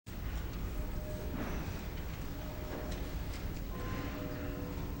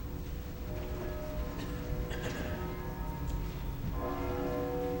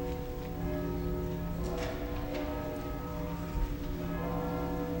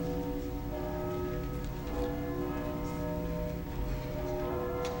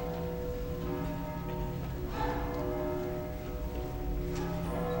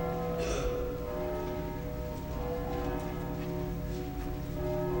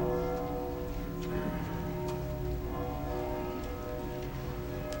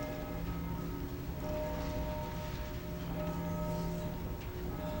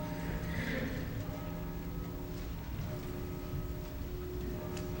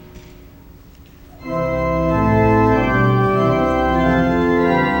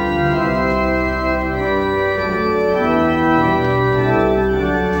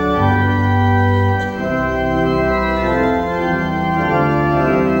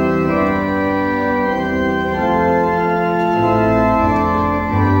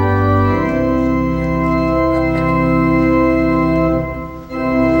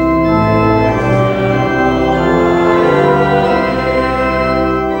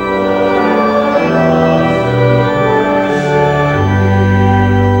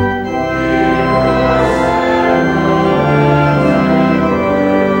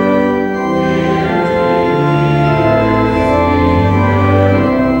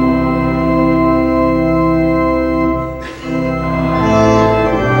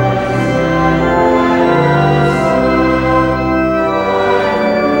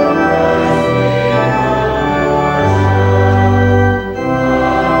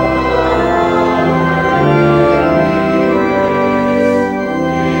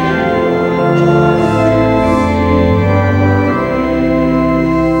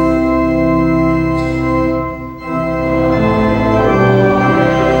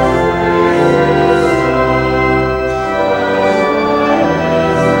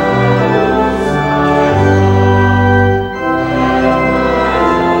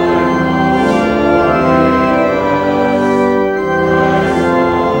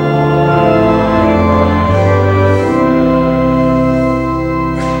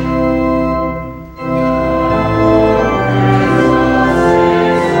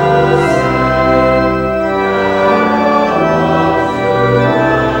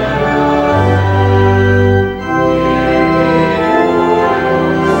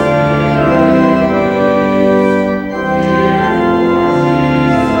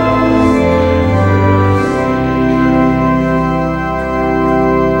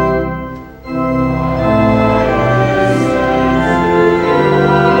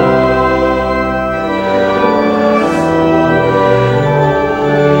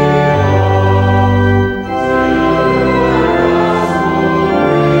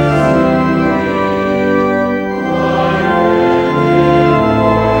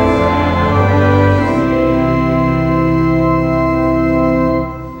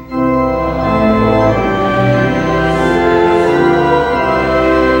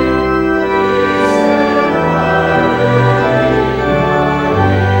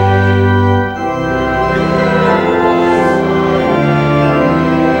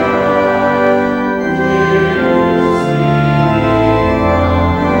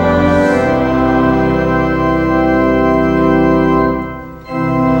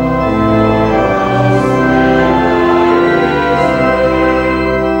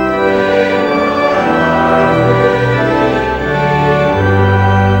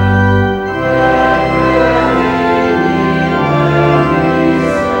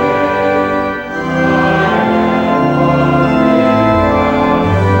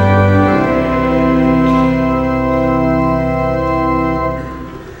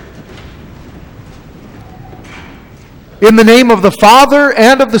In the name of the Father,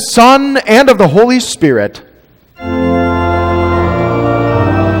 and of the Son, and of the Holy Spirit.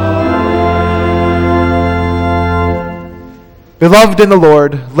 Beloved in the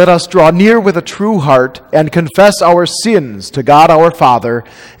Lord, let us draw near with a true heart and confess our sins to God our Father,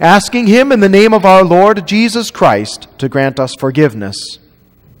 asking Him in the name of our Lord Jesus Christ to grant us forgiveness.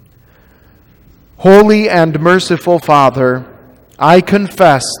 Holy and merciful Father, I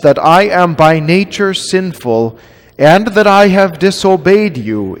confess that I am by nature sinful, and that I have disobeyed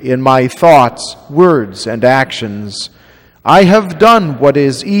you in my thoughts, words, and actions. I have done what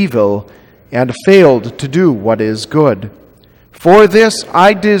is evil, and failed to do what is good. For this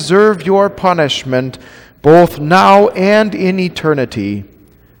I deserve your punishment, both now and in eternity.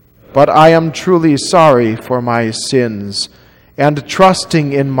 But I am truly sorry for my sins, and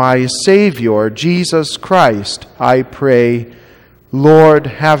trusting in my Savior, Jesus Christ, I pray, Lord,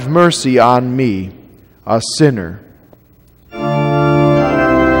 have mercy on me, a sinner.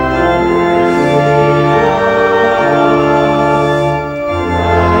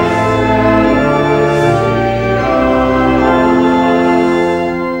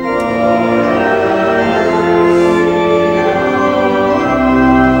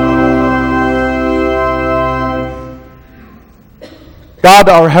 God,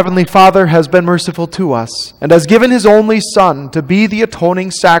 our Heavenly Father, has been merciful to us and has given His only Son to be the atoning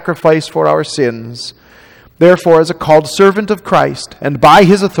sacrifice for our sins. Therefore, as a called servant of Christ, and by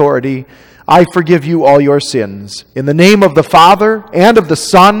His authority, I forgive you all your sins. In the name of the Father, and of the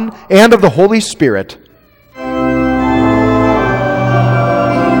Son, and of the Holy Spirit.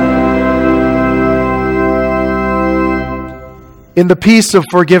 In the peace of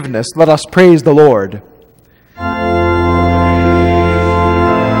forgiveness, let us praise the Lord.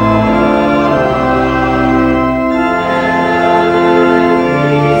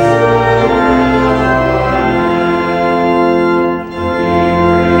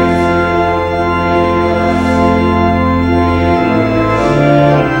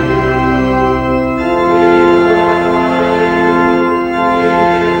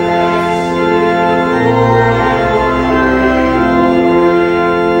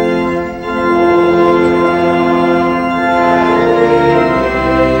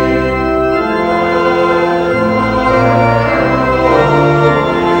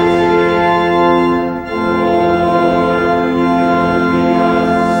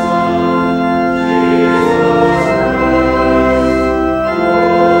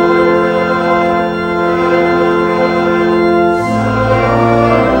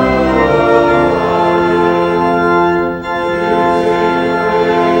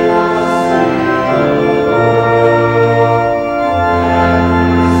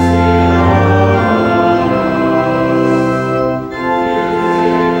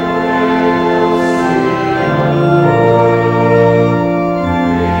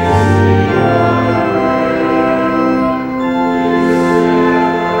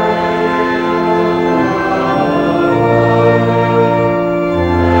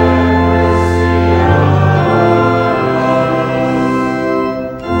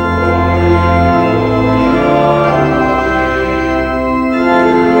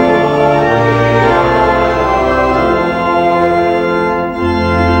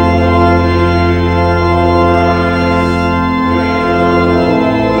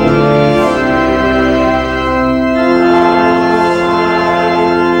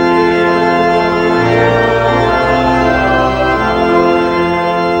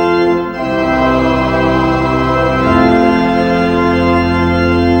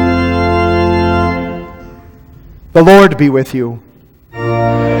 The Lord be with you.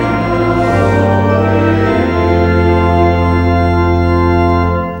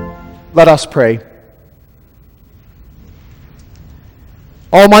 Let us pray.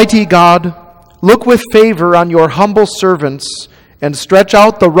 Almighty God, look with favor on your humble servants and stretch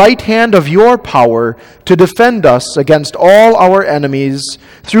out the right hand of your power to defend us against all our enemies,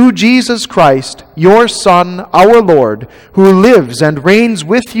 through Jesus Christ, your Son, our Lord, who lives and reigns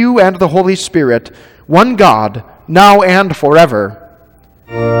with you and the Holy Spirit, one God, now and forever.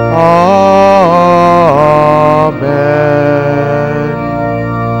 Amen.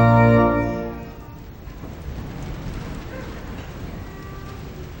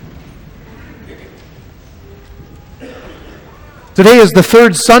 Today is the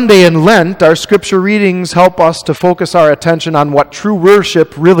third Sunday in Lent. Our scripture readings help us to focus our attention on what true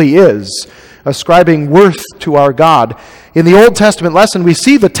worship really is, ascribing worth to our God. In the Old Testament lesson, we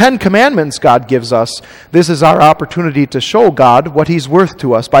see the 10 commandments God gives us. This is our opportunity to show God what He's worth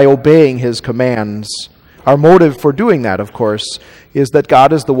to us by obeying His commands. Our motive for doing that, of course, is that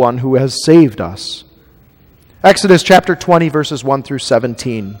God is the one who has saved us. Exodus chapter 20, verses 1 through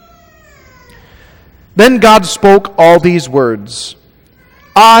 17. Then God spoke all these words.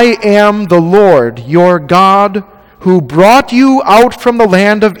 I am the Lord, your God, who brought you out from the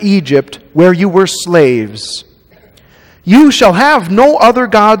land of Egypt, where you were slaves. You shall have no other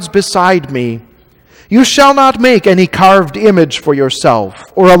gods beside me. You shall not make any carved image for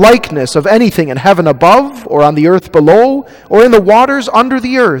yourself, or a likeness of anything in heaven above, or on the earth below, or in the waters under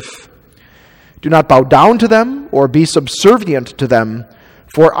the earth. Do not bow down to them, or be subservient to them,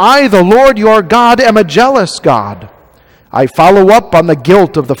 for I, the Lord your God, am a jealous God. I follow up on the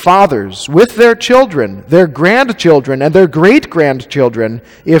guilt of the fathers with their children, their grandchildren, and their great-grandchildren,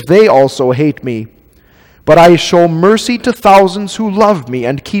 if they also hate me. But I show mercy to thousands who love me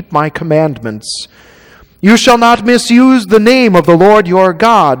and keep my commandments. You shall not misuse the name of the Lord your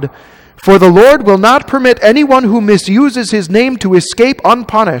God, for the Lord will not permit anyone who misuses his name to escape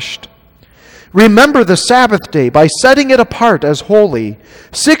unpunished. Remember the Sabbath day by setting it apart as holy.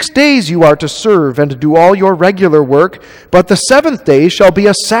 6 days you are to serve and do all your regular work, but the seventh day shall be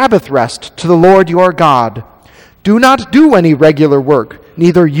a Sabbath rest to the Lord your God. Do not do any regular work,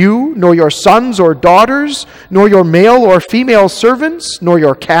 neither you, nor your sons or daughters, nor your male or female servants, nor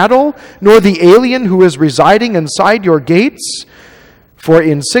your cattle, nor the alien who is residing inside your gates. For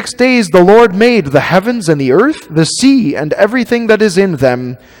in 6 days the Lord made the heavens and the earth, the sea, and everything that is in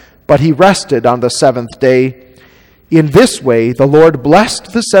them, but he rested on the seventh day. In this way the Lord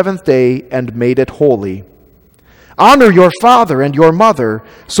blessed the seventh day and made it holy. Honor your father and your mother,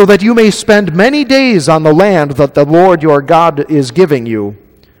 so that you may spend many days on the land that the Lord your God is giving you.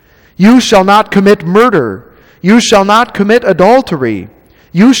 You shall not commit murder. You shall not commit adultery.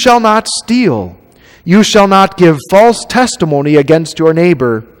 You shall not steal. You shall not give false testimony against your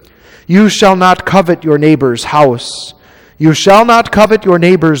neighbor. You shall not covet your neighbor's house. You shall not covet your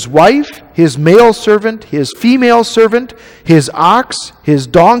neighbor's wife, his male servant, his female servant, his ox, his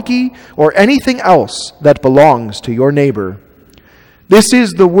donkey, or anything else that belongs to your neighbor. This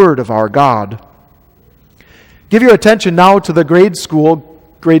is the word of our God. Give your attention now to the grade school,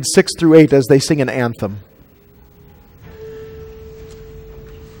 grades 6 through 8, as they sing an anthem.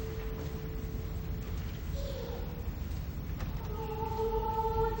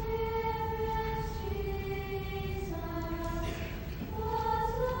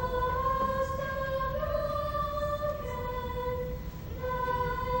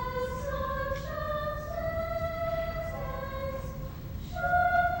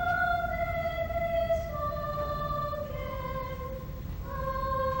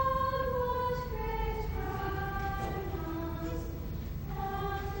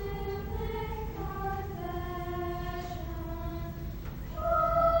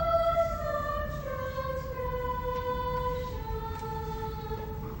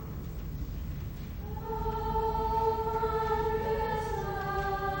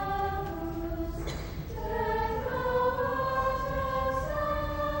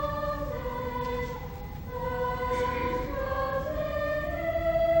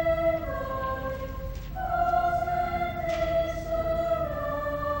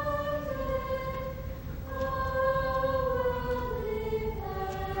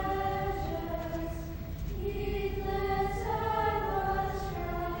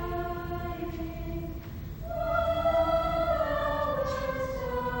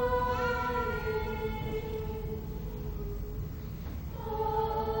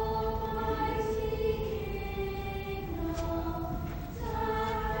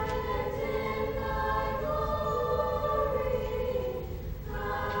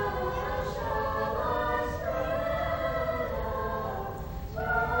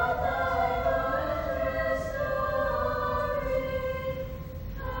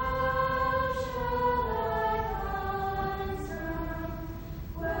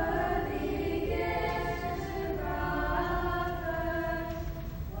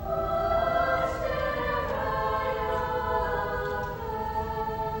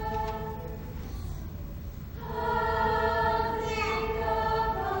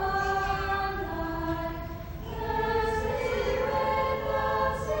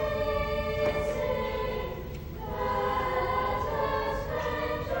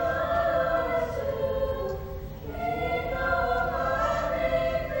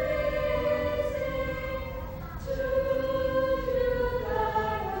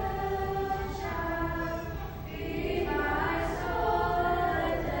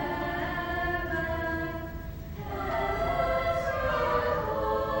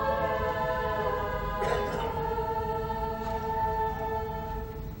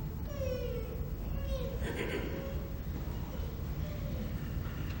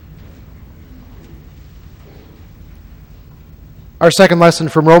 Our second lesson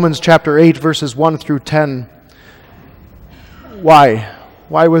from Romans chapter 8, verses 1 through 10. Why?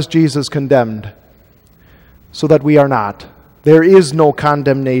 Why was Jesus condemned? So that we are not. There is no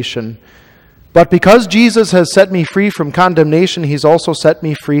condemnation. But because Jesus has set me free from condemnation, he's also set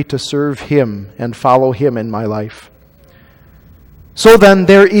me free to serve him and follow him in my life. So then,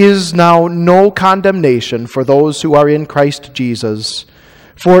 there is now no condemnation for those who are in Christ Jesus.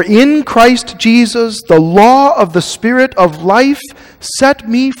 For in Christ Jesus, the law of the Spirit of life set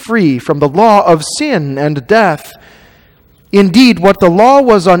me free from the law of sin and death. Indeed, what the law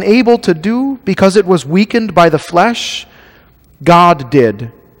was unable to do because it was weakened by the flesh, God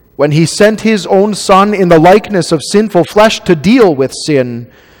did when he sent his own Son in the likeness of sinful flesh to deal with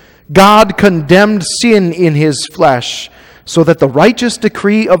sin. God condemned sin in his flesh, so that the righteous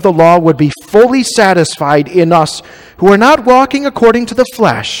decree of the law would be fully satisfied in us who are not walking according to the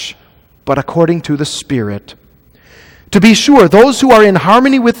flesh, but according to the Spirit. To be sure, those who are in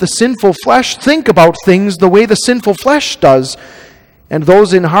harmony with the sinful flesh think about things the way the sinful flesh does, and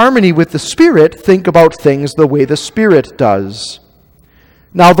those in harmony with the Spirit think about things the way the Spirit does.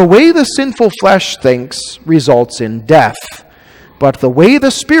 Now, the way the sinful flesh thinks results in death, but the way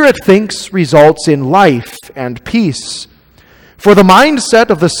the Spirit thinks results in life and peace. For the mindset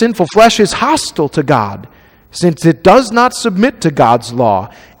of the sinful flesh is hostile to God, since it does not submit to God's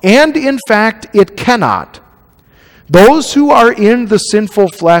law, and in fact it cannot. Those who are in the sinful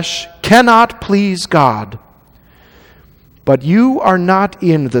flesh cannot please God. But you are not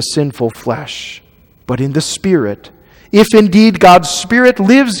in the sinful flesh, but in the Spirit, if indeed God's Spirit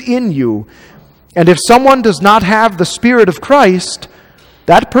lives in you. And if someone does not have the Spirit of Christ,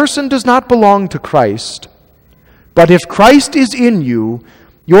 that person does not belong to Christ. But if Christ is in you,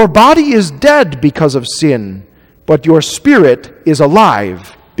 your body is dead because of sin, but your spirit is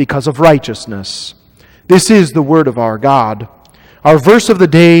alive because of righteousness. This is the word of our God. Our verse of the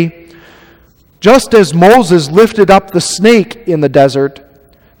day: just as Moses lifted up the snake in the desert,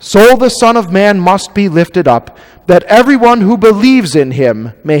 so the Son of Man must be lifted up, that everyone who believes in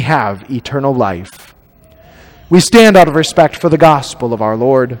him may have eternal life. We stand out of respect for the gospel of our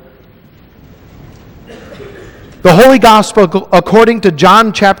Lord. The Holy Gospel according to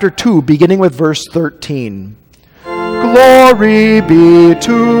John chapter 2, beginning with verse 13. Glory be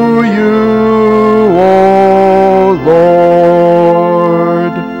to you, O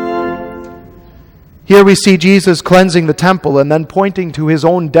Lord. Here we see Jesus cleansing the temple and then pointing to his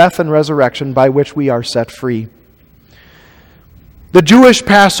own death and resurrection by which we are set free. The Jewish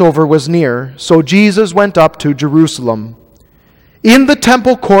Passover was near, so Jesus went up to Jerusalem. In the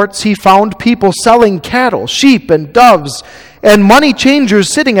temple courts he found people selling cattle, sheep, and doves, and money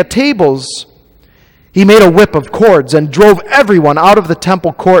changers sitting at tables. He made a whip of cords and drove everyone out of the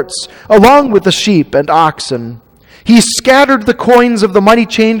temple courts, along with the sheep and oxen. He scattered the coins of the money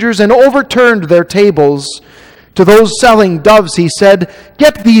changers and overturned their tables. To those selling doves he said,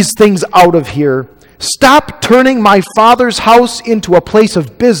 "Get these things out of here. Stop turning my Father's house into a place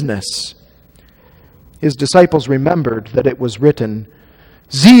of business." His disciples remembered that it was written,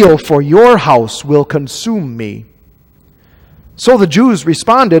 "Zeal for your house will consume me." So the Jews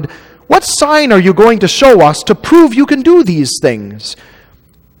responded, "What sign are you going to show us to prove you can do these things?"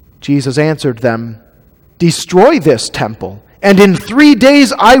 Jesus answered them, "Destroy this temple, and in 3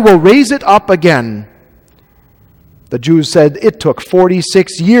 days I will raise it up again." The Jews said, "It took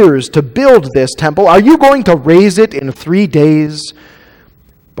 46 years to build this temple. Are you going to raise it in 3 days?"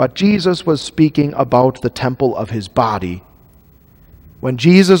 But Jesus was speaking about the temple of his body. When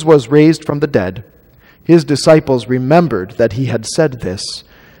Jesus was raised from the dead, his disciples remembered that he had said this.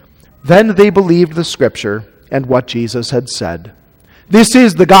 Then they believed the Scripture and what Jesus had said. This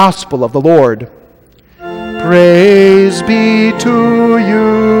is the gospel of the Lord. Praise be to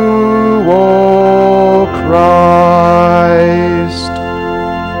you, O Christ.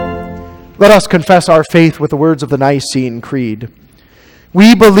 Let us confess our faith with the words of the Nicene Creed.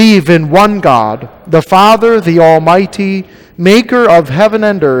 We believe in one God, the Father, the Almighty, maker of heaven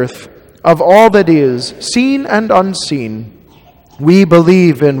and earth, of all that is, seen and unseen. We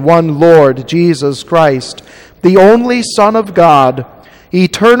believe in one Lord Jesus Christ, the only Son of God,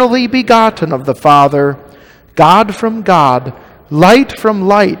 eternally begotten of the Father, God from God, light from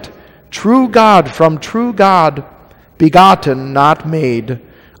light, true God from true God, begotten, not made,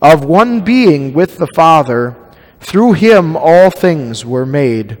 of one being with the Father. Through him all things were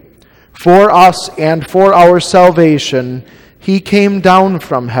made. For us and for our salvation, he came down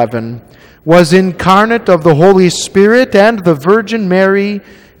from heaven, was incarnate of the Holy Spirit and the Virgin Mary,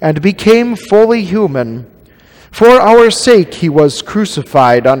 and became fully human. For our sake he was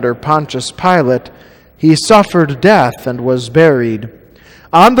crucified under Pontius Pilate. He suffered death and was buried.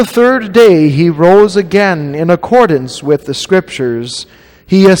 On the third day he rose again in accordance with the Scriptures.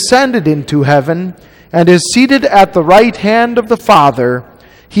 He ascended into heaven and is seated at the right hand of the Father.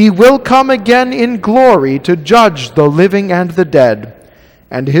 He will come again in glory to judge the living and the dead,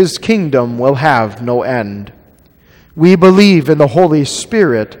 and his kingdom will have no end. We believe in the Holy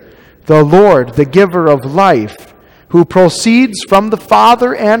Spirit, the Lord, the giver of life, who proceeds from the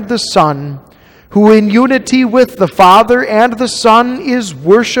Father and the Son, who in unity with the Father and the Son is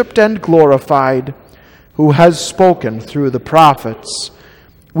worshipped and glorified, who has spoken through the prophets.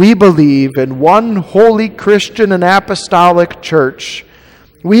 We believe in one holy Christian and apostolic church.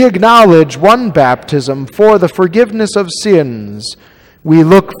 We acknowledge one baptism for the forgiveness of sins. We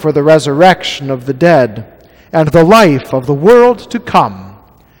look for the resurrection of the dead and the life of the world to come.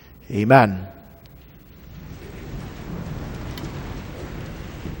 Amen.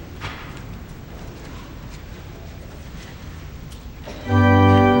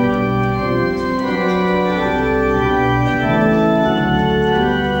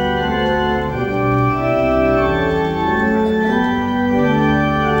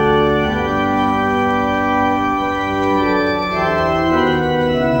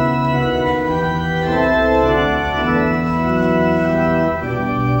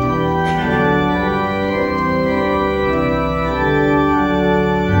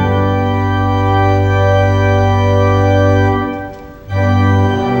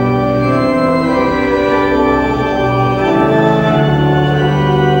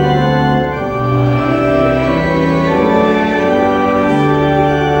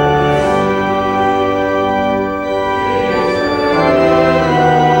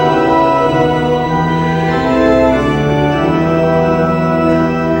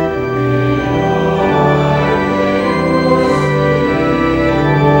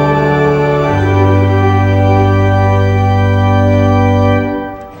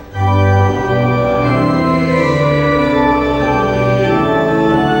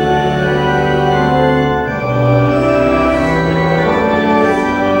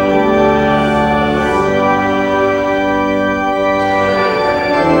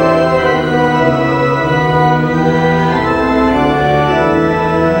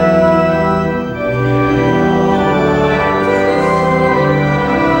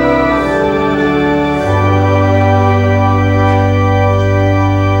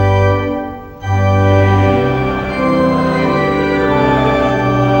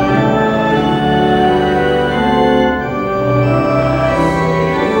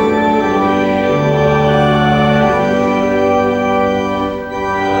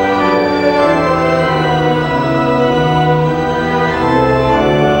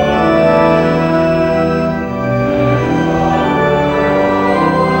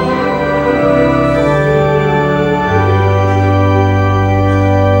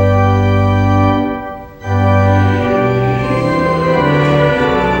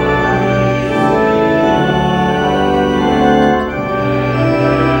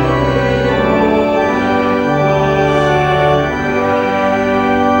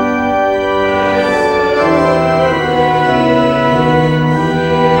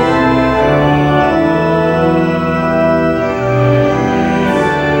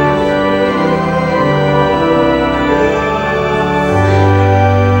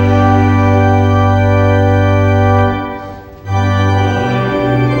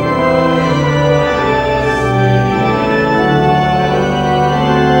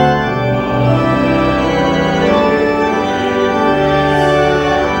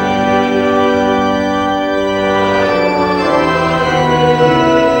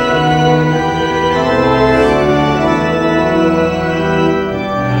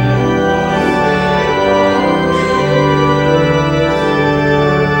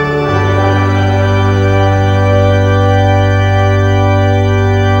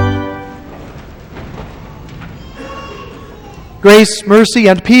 Grace, mercy,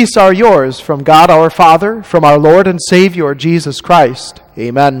 and peace are yours from God our Father, from our Lord and Savior, Jesus Christ.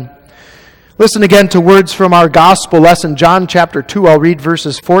 Amen. Listen again to words from our gospel lesson, John chapter 2. I'll read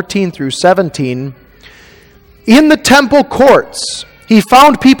verses 14 through 17. In the temple courts, he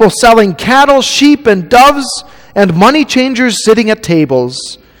found people selling cattle, sheep, and doves, and money changers sitting at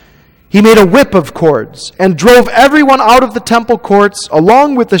tables. He made a whip of cords and drove everyone out of the temple courts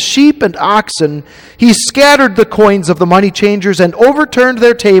along with the sheep and oxen. He scattered the coins of the money changers and overturned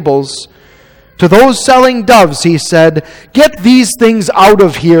their tables. To those selling doves, he said, "Get these things out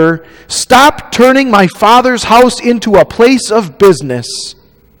of here. Stop turning my Father's house into a place of business."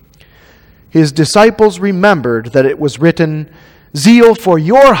 His disciples remembered that it was written, Zeal for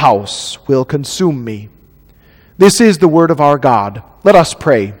your house will consume me. This is the word of our God. Let us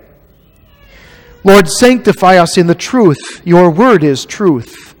pray. Lord, sanctify us in the truth. Your word is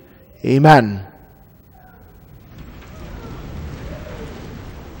truth. Amen.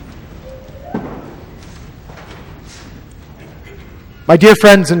 My dear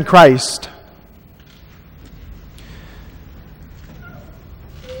friends in Christ,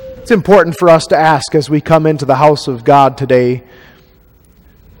 it's important for us to ask as we come into the house of God today,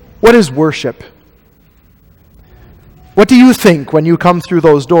 what is worship? What do you think when you come through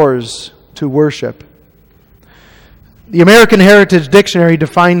those doors to worship? The American Heritage Dictionary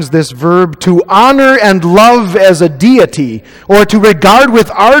defines this verb to honor and love as a deity, or to regard with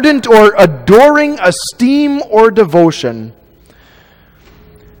ardent or adoring esteem or devotion.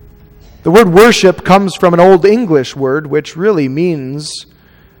 The word worship comes from an Old English word which really means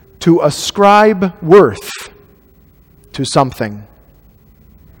to ascribe worth to something.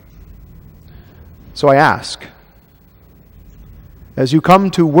 So I ask, as you come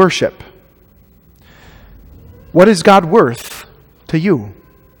to worship, what is God worth to you?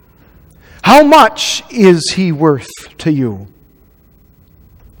 How much is He worth to you?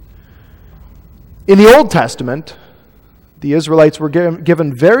 In the Old Testament, the Israelites were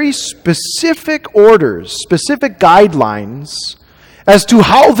given very specific orders, specific guidelines as to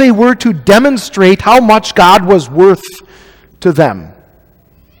how they were to demonstrate how much God was worth to them.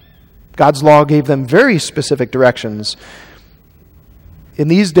 God's law gave them very specific directions. In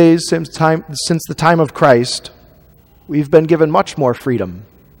these days, since the time of Christ, we've been given much more freedom.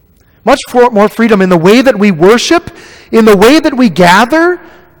 Much more freedom in the way that we worship, in the way that we gather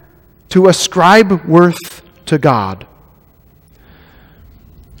to ascribe worth to God.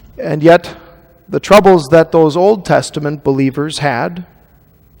 And yet, the troubles that those Old Testament believers had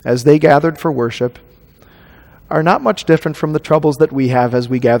as they gathered for worship are not much different from the troubles that we have as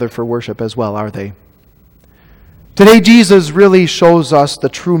we gather for worship as well, are they? Today, Jesus really shows us the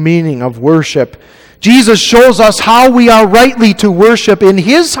true meaning of worship. Jesus shows us how we are rightly to worship in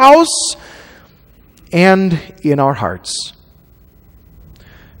His house and in our hearts.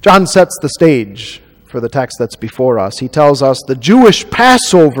 John sets the stage for the text that's before us. He tells us the Jewish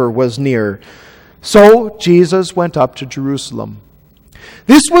Passover was near, so Jesus went up to Jerusalem.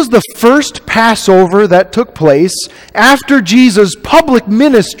 This was the first Passover that took place after Jesus' public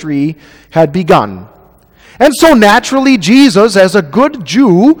ministry had begun. And so naturally, Jesus, as a good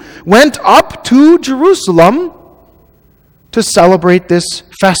Jew, went up to Jerusalem to celebrate this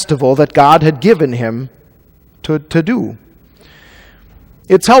festival that God had given him to do.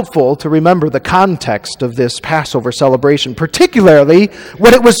 It's helpful to remember the context of this Passover celebration, particularly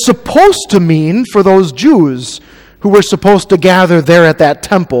what it was supposed to mean for those Jews who were supposed to gather there at that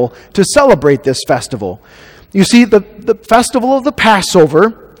temple to celebrate this festival. You see, the festival of the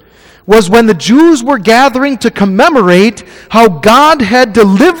Passover was when the Jews were gathering to commemorate how God had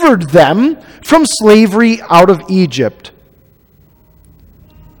delivered them from slavery out of Egypt.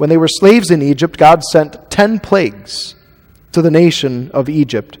 When they were slaves in Egypt, God sent 10 plagues to the nation of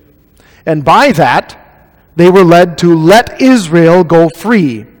Egypt. And by that, they were led to let Israel go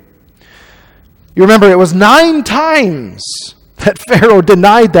free. You remember, it was 9 times that Pharaoh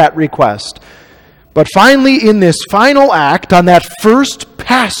denied that request. But finally, in this final act, on that first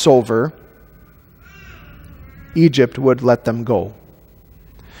Passover, Egypt would let them go.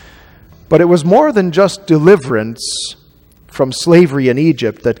 But it was more than just deliverance from slavery in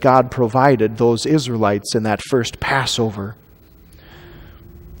Egypt that God provided those Israelites in that first Passover.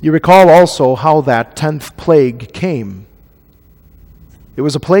 You recall also how that 10th plague came. It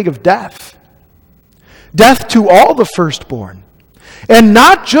was a plague of death. Death to all the firstborn. And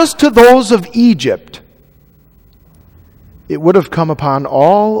not just to those of Egypt. It would have come upon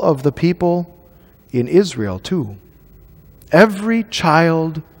all of the people in Israel too. Every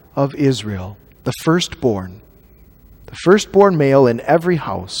child of Israel, the firstborn male in every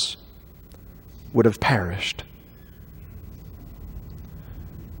house, would have perished.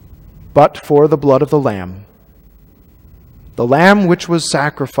 But for the blood of the Lamb which was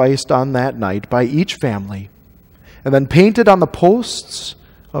sacrificed on that night by each family, and then painted on the posts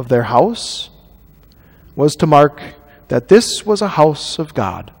of their house, was to mark that this was a house of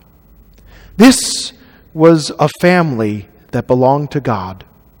God. This was a family that belonged to God.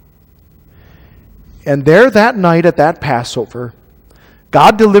 And there that night at that Passover,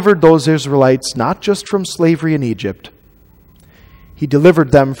 God delivered those Israelites not just from slavery in Egypt, He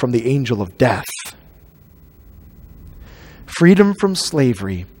delivered them from the angel of death. Freedom from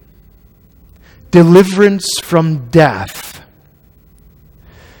slavery. Deliverance from death.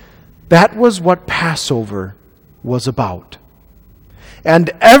 That was what Passover was about.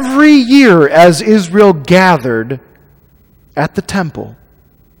 And every year as Israel gathered at the temple,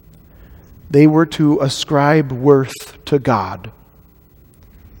 they were to ascribe worth to God,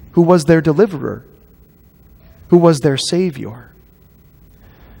 who was their deliverer, who was their Savior.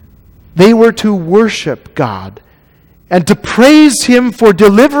 They were to worship God and to praise Him for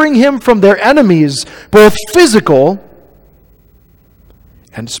delivering Him from their enemies, both physical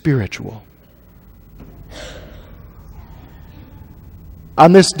and spiritual.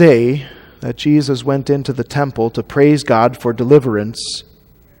 On this day that Jesus went into the temple to praise God for deliverance,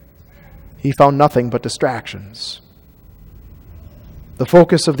 He found nothing but distractions. The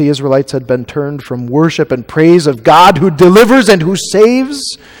focus of the Israelites had been turned from worship and praise of God who delivers and who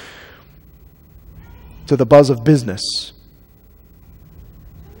saves to the buzz of business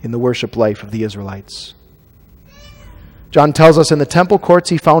in the worship life of the Israelites. John tells us in the temple courts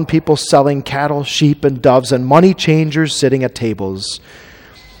he found people selling cattle, sheep, and doves, and money changers sitting at tables.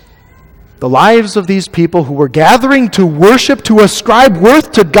 The lives of these people who were gathering to worship, to ascribe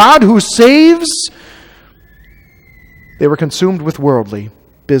worth to God who saves, they were consumed with worldly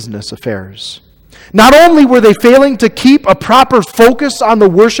business affairs. Not only were they failing to keep a proper focus on the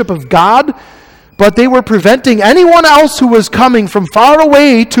worship of God, but they were preventing anyone else who was coming from far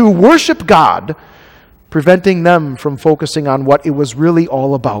away to worship God, preventing them from focusing on what it was really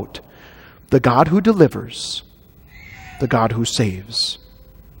all about: the God who delivers, the God who saves.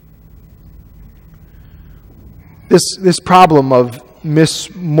 This problem of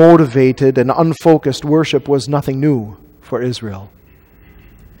mismotivated and unfocused worship was nothing new for Israel.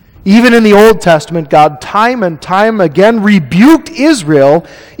 Even in the Old Testament, God time and time again rebuked Israel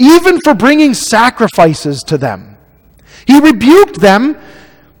even for bringing sacrifices to them. He rebuked them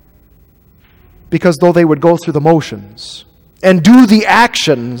because though they would go through the motions and do the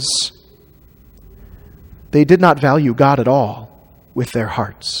actions, they did not value God at all with their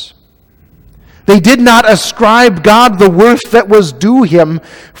hearts. They did not ascribe God the worth that was due Him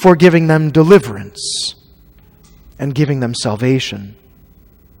for giving them deliverance and giving them salvation.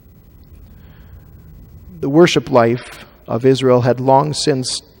 The worship life of Israel had long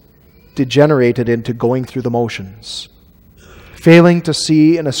since degenerated into going through the motions, failing to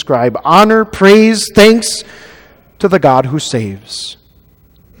see and ascribe honor, praise, thanks to the God who saves,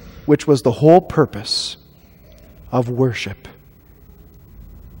 which was the whole purpose of worship.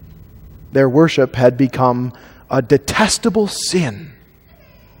 Their worship had become a detestable sin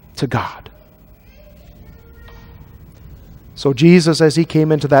to God. So Jesus, as He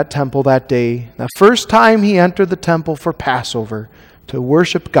came into that temple that day, the first time He entered the temple for Passover to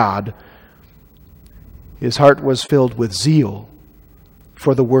worship God, His heart was filled with zeal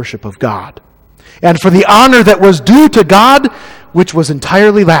for the worship of God and for the honor that was due to God, which was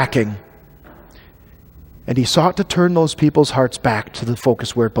entirely lacking. And He sought to turn those people's hearts back to the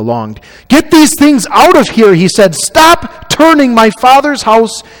focus where it belonged. "Get these things out of here," He said. "Stop turning my Father's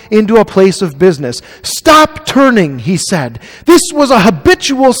house into a place of business." Stop turning, He said. This was a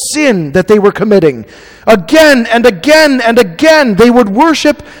habitual sin that they were committing. Again and again and again they would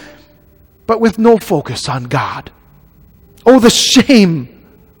worship, but with no focus on God. Oh, the shame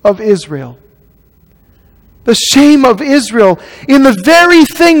of Israel. The shame of Israel in the very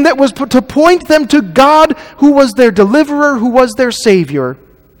thing that was to point them to God, who was their deliverer, who was their Savior.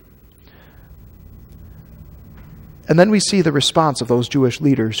 And then we see the response of those Jewish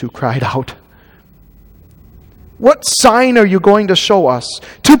leaders who cried out, "What sign are you going to show us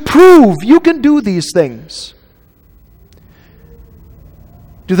to prove you can do these things?"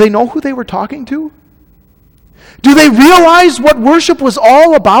 Do they know who they were talking to? Do they realize what worship was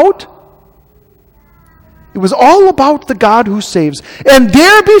all about? It was all about the God who saves. And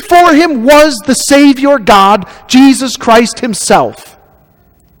there before Him was the Savior God, Jesus Christ Himself,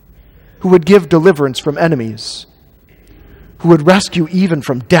 who would give deliverance from enemies, who would rescue even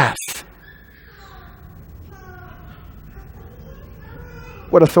from death.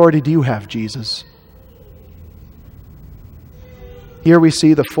 What authority do you have, Jesus? Here we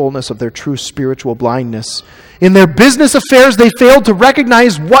see the fullness of their true spiritual blindness. In their business affairs, they failed to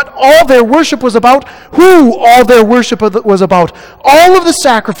recognize what all their worship was about, who all their worship was about. All of the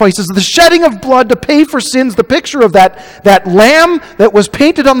sacrifices, the shedding of blood to pay for sins, the picture of that lamb that was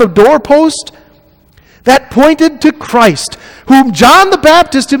painted on the doorpost, that pointed to Christ, whom John the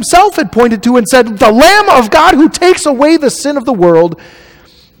Baptist himself had pointed to and said, "The Lamb of God who takes away the sin of the world."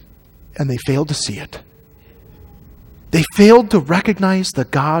 And they failed to see it. They failed to recognize the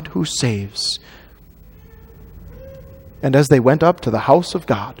God who saves. And as they went up to the house of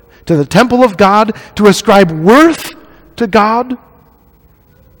God, to the temple of God, to ascribe worth to God,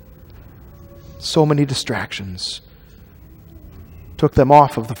 so many distractions took them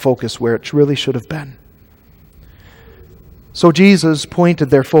off of the focus where it really should have been. So Jesus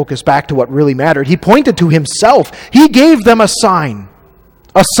pointed their focus back to what really mattered. He pointed to himself. He gave them a sign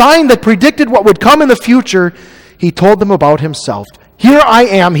that predicted what would come in the future. He told them about himself. Here I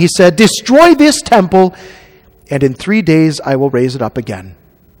am, he said, destroy this temple, and in 3 days I will raise it up again.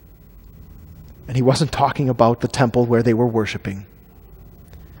 And he wasn't talking about the temple where they were worshiping.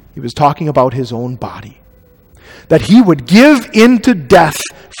 He was talking about his own body. That he would give into death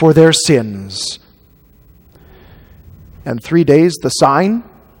for their sins. And 3 days, the sign.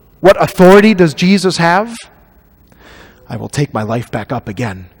 What authority does Jesus have? I will take my life back up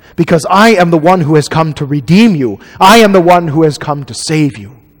again, because I am the one who has come to redeem you. I am the one who has come to save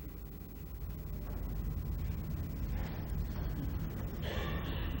you.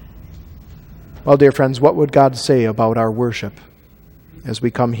 Well, dear friends, what would God say about our worship as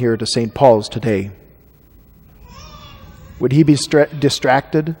we come here to St. Paul's today? Would he be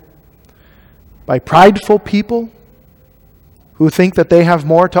distracted by prideful people who think that they have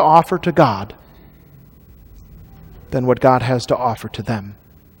more to offer to God than what God has to offer to them?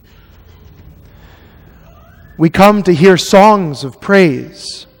 We come to hear songs of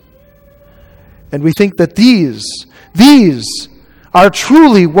praise, and we think that these are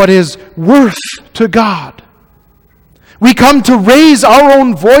truly what is worth to God. We come to raise our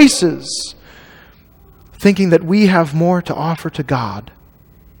own voices, thinking that we have more to offer to God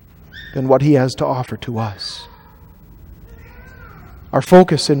than what he has to offer to us. Our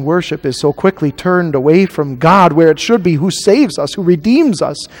focus in worship is so quickly turned away from God, where it should be, who saves us, who redeems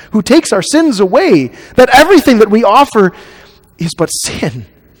us, who takes our sins away, that everything that we offer is but sin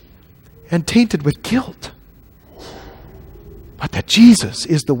and tainted with guilt. But that Jesus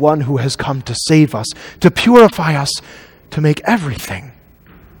is the one who has come to save us, to purify us, to make everything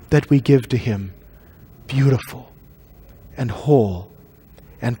that we give to him beautiful and whole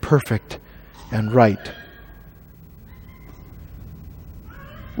and perfect and right.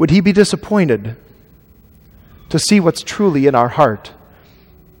 Would he be disappointed to see what's truly in our heart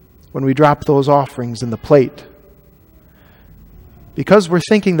when we drop those offerings in the plate? Because we're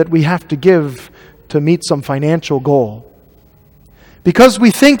thinking that we have to give to meet some financial goal. Because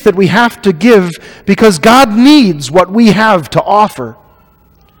we think that we have to give because God needs what we have to offer.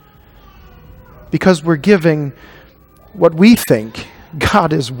 Because we're giving what we think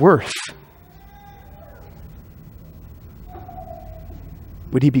God is worth.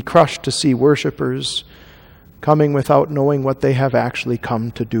 Would he be crushed to see worshipers coming without knowing what they have actually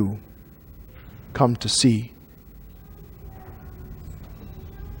come to do, come to see?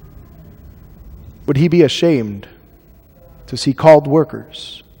 Would he be ashamed to see called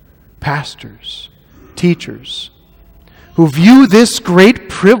workers, pastors, teachers, who view this great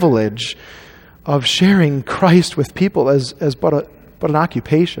privilege of sharing Christ with people as but an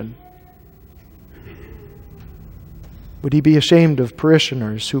occupation? Would he be ashamed of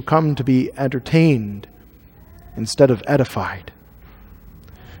parishioners who come to be entertained instead of edified?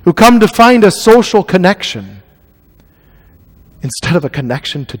 Who come to find a social connection instead of a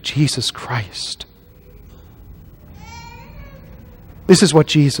connection to Jesus Christ? This is what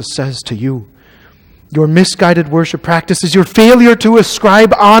Jesus says to you. Your misguided worship practices, your failure to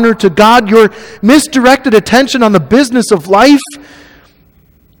ascribe honor to God, your misdirected attention on the business of life.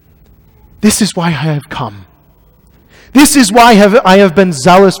 This is why I have come. This is why I have been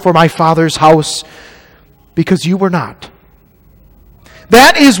zealous for my Father's house, because you were not.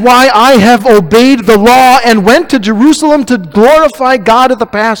 That is why I have obeyed the law and went to Jerusalem to glorify God at the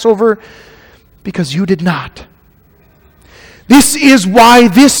Passover, because you did not. This is why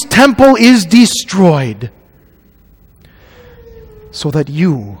this temple is destroyed, so that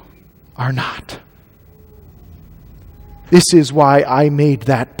you are not. This is why I made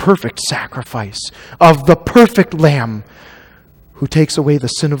that perfect sacrifice of the perfect Lamb who takes away the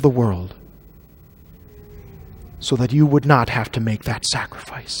sin of the world, so that you would not have to make that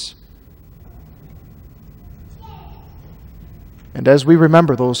sacrifice. And as we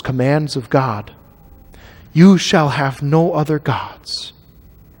remember those commands of God, you shall have no other gods,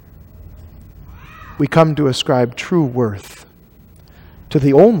 we come to ascribe true worth to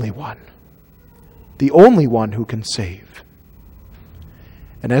the only one who can save.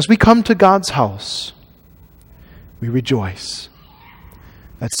 And as we come to God's house, we rejoice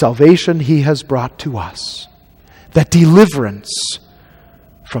that salvation he has brought to us, that deliverance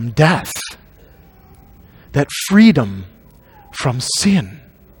from death, that freedom from sin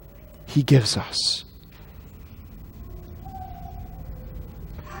he gives us.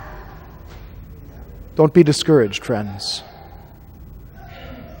 Don't be discouraged, friends.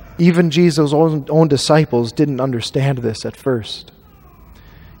 Even Jesus' own disciples didn't understand this at first.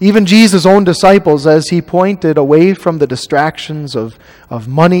 Even Jesus' own disciples, as he pointed away from the distractions of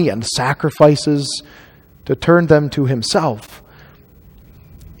money and sacrifices to turn them to himself,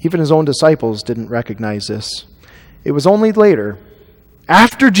 even his own disciples didn't recognize this. It was only later,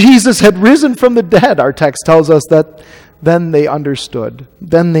 after Jesus had risen from the dead, our text tells us that then they understood.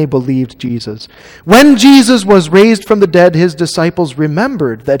 Then they believed Jesus. When Jesus was raised from the dead, his disciples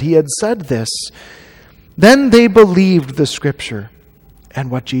remembered that he had said this. Then they believed the Scripture and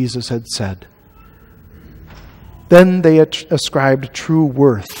what Jesus had said. Then they ascribed true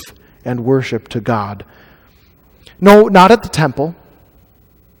worth and worship to God. No, not at the temple.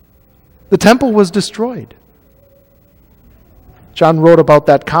 The temple was destroyed. John wrote about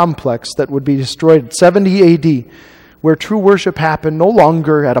that complex that would be destroyed in 70 A.D., where true worship happened no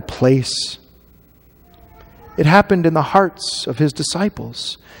longer at a place. It happened in the hearts of his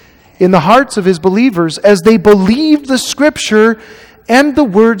disciples, in the hearts of his believers, as they believed the Scripture and the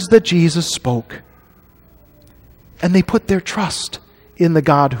words that Jesus spoke. And they put their trust in the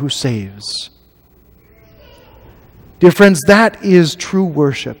God who saves. Dear friends, that is true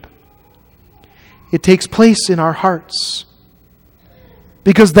worship. It takes place in our hearts,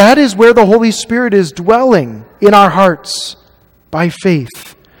 because that is where the Holy Spirit is dwelling in our hearts by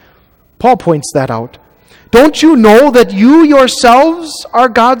faith. Paul points that out. Don't you know that you yourselves are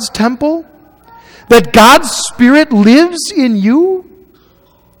God's temple? That God's Spirit lives in you?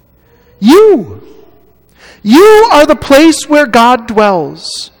 You are the place where God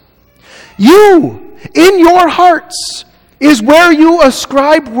dwells. You, in your hearts, is where you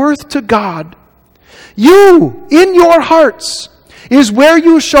ascribe worth to God. You, in your hearts, is where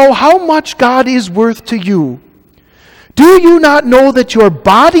you show how much God is worth to you. Do you not know that your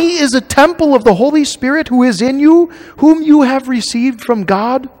body is a temple of the Holy Spirit who is in you, whom you have received from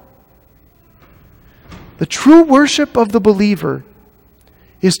God? The true worship of the believer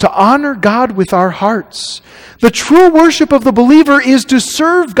is to honor God with our hearts. The true worship of the believer is to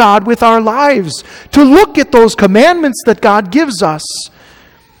serve God with our lives, to look at those commandments that God gives us,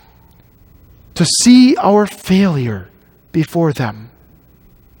 to see our failure before them,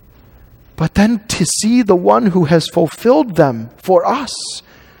 but then to see the one who has fulfilled them for us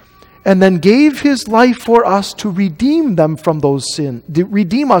and then gave his life for us to redeem them from those sins,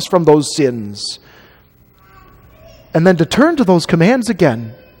 redeem us from those sins. And then to turn to those commands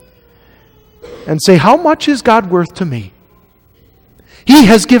again and say, how much is God worth to me? He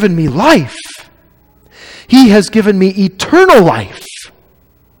has given me life. He has given me eternal life.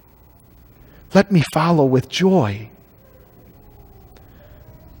 Let me follow with joy.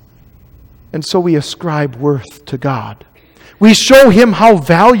 And so we ascribe worth to God. We show him how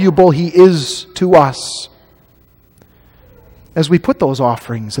valuable he is to us as we put those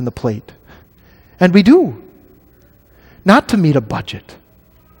offerings in the plate. And we do. Not to meet a budget,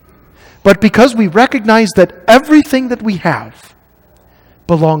 but because we recognize that everything that we have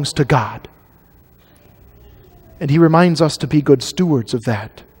belongs to God. And he reminds us to be good stewards of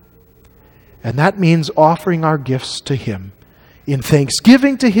that. And that means offering our gifts to him in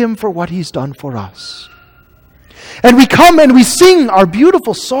thanksgiving to him for what he's done for us. And we come and we sing our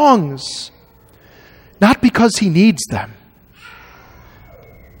beautiful songs, not because he needs them,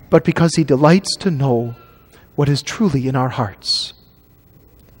 but because he delights to know what is truly in our hearts.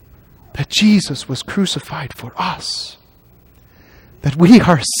 That Jesus was crucified for us. That we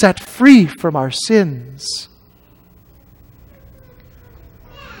are set free from our sins.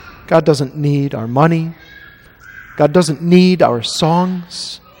 God doesn't need our money. God doesn't need our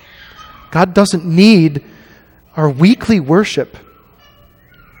songs. God doesn't need our weekly worship.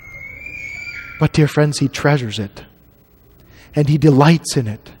 But, dear friends, he treasures it. And he delights in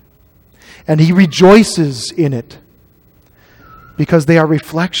it. And he rejoices in it. Because they are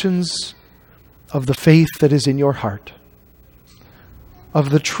reflections of the faith that is in your heart. Of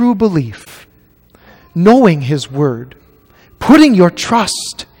the true belief. Knowing his word. Putting your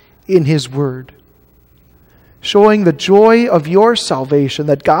trust in his word. Showing the joy of your salvation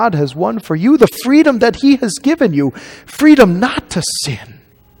that God has won for you. The freedom that he has given you. Freedom not to sin.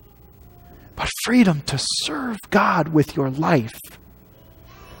 But freedom to serve God with your life.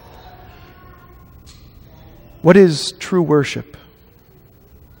 What is true worship?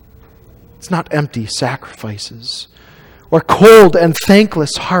 It's not empty sacrifices or cold and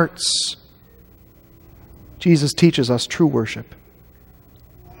thankless hearts. Jesus teaches us true worship.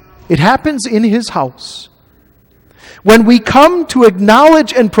 It happens in his house when we come to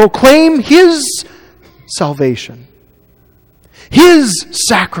acknowledge and proclaim his salvation, his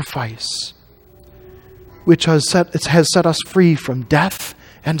sacrifice, which has set us free from death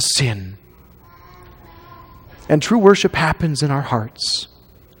and sin. And true worship happens in our hearts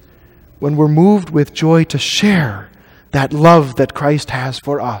when we're moved with joy to share that love that Christ has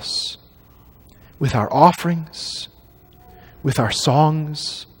for us with our offerings, with our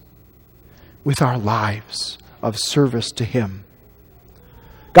songs, with our lives of service to Him.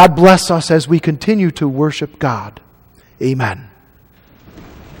 God bless us as we continue to worship God. Amen.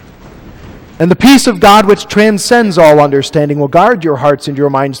 And the peace of God, which transcends all understanding, will guard your hearts and your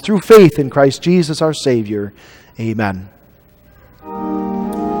minds through faith in Christ Jesus our Savior. Amen.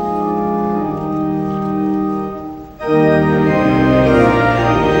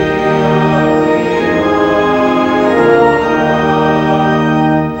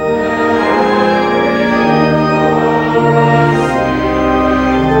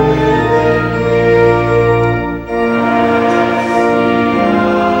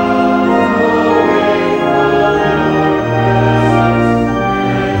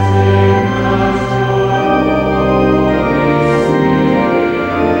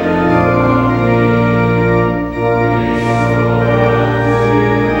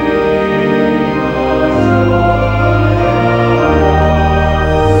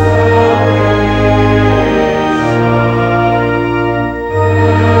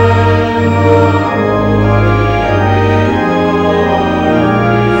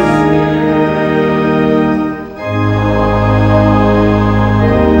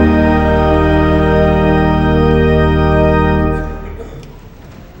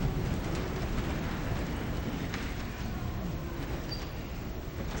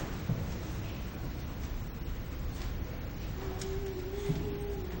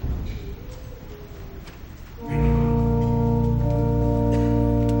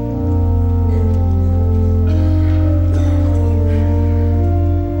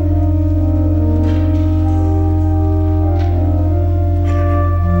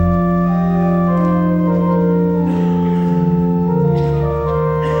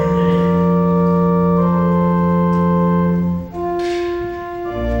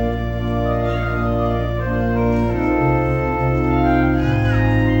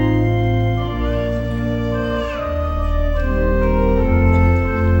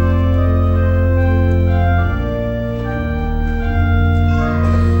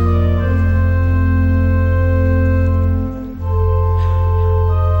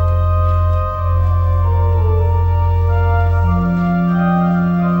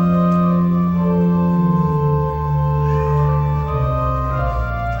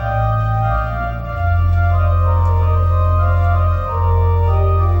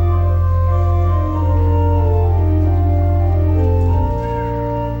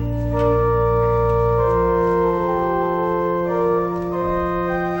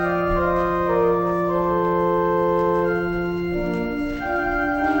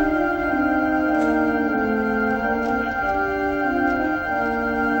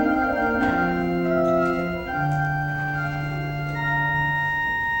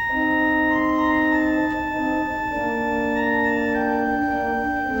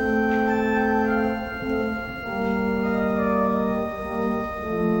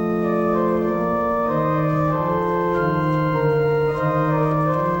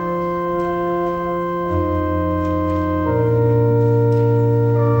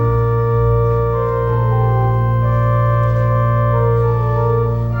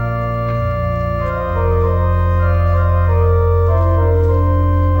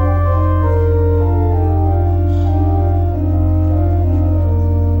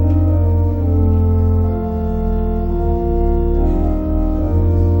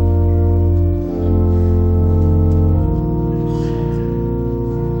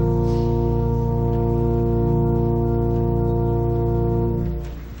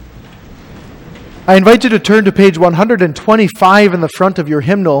 I invite you to turn to page 125 in the front of your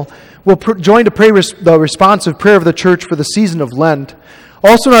hymnal. We'll join to pray the responsive prayer of the church for the season of Lent.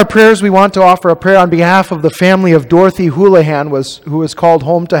 Also in our prayers, we want to offer a prayer on behalf of the family of Dorothy Houlihan, who was called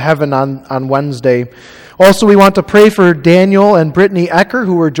home to heaven on Wednesday. Also, we want to pray for Daniel and Brittany Ecker,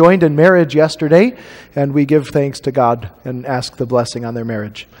 who were joined in marriage yesterday, and we give thanks to God and ask the blessing on their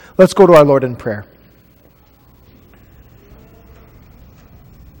marriage. Let's go to our Lord in prayer.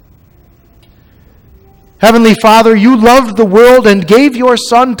 Heavenly Father, you loved the world and gave your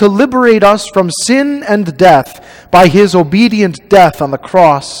Son to liberate us from sin and death by his obedient death on the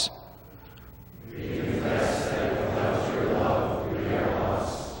cross. We confess that without your love we are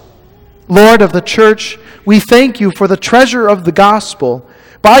lost. Lord of the Church, we thank you for the treasure of the gospel.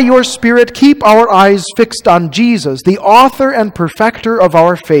 By your Spirit, keep our eyes fixed on Jesus, the author and perfecter of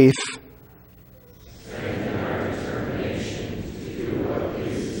our faith.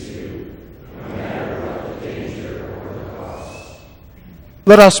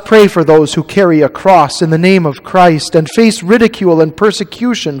 Let us pray for those who carry a cross in the name of Christ and face ridicule and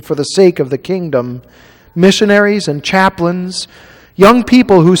persecution for the sake of the kingdom. Missionaries and chaplains, young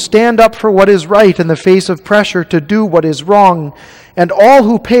people who stand up for what is right in the face of pressure to do what is wrong, and all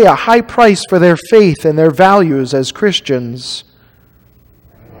who pay a high price for their faith and their values as Christians.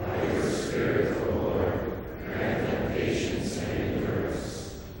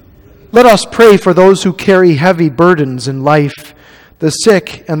 Let us pray for those who carry heavy burdens in life, the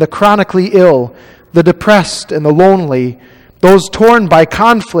sick and the chronically ill, the depressed and the lonely, those torn by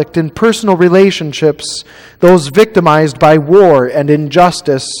conflict in personal relationships, those victimized by war and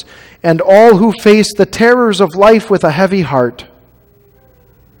injustice, and all who face the terrors of life with a heavy heart.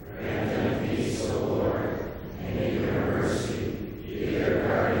 Grant them peace, O Lord, and in your mercy be their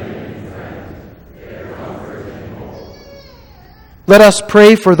guardian and friend, their comfort and hope. Let us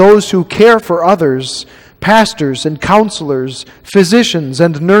pray for those who care for others, pastors and counselors, physicians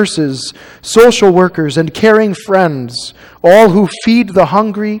and nurses, social workers and caring friends, all who feed the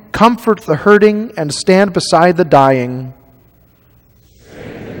hungry, comfort the hurting, and stand beside the dying.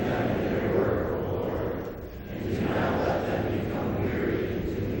 Strengthen them in their work, O Lord, and do not let them become weary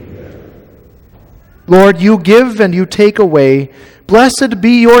in doing good. Lord, you give and you take away. Blessed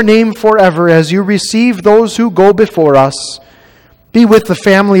be your name forever as you receive those who go before us. Be with the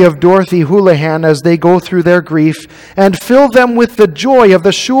family of Dorothy Houlihan as they go through their grief, and fill them with the joy of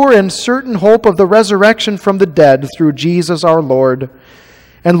the sure and certain hope of the resurrection from the dead through Jesus our Lord.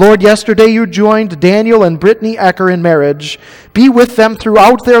 And Lord, yesterday you joined Daniel and Brittany Ecker in marriage. Be with them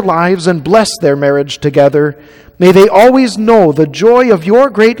throughout their lives and bless their marriage together. May they always know the joy of your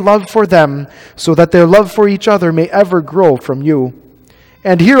great love for them, so that their love for each other may ever grow from you.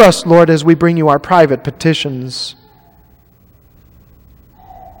 And hear us, Lord, as we bring you our private petitions.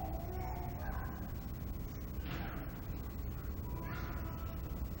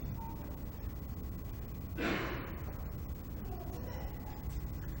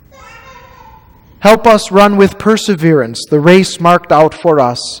 Help us run with perseverance the race marked out for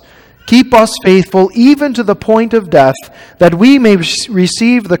us. Keep us faithful even to the point of death, that we may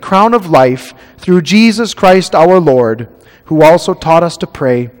receive the crown of life through Jesus Christ our Lord, who also taught us to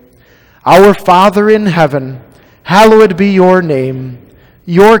pray. Our Father in heaven, hallowed be your name.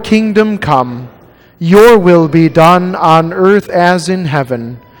 Your kingdom come. Your will be done on earth as in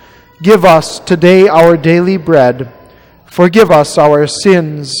heaven. Give us today our daily bread. Forgive us our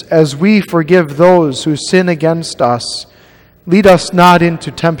sins as we forgive those who sin against us. Lead us not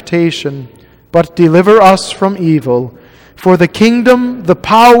into temptation, but deliver us from evil. For the kingdom, the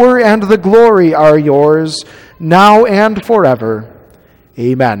power, and the glory are yours, now and forever.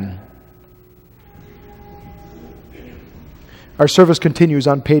 Amen. Our service continues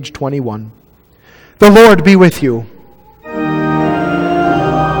on page 21. The Lord be with you.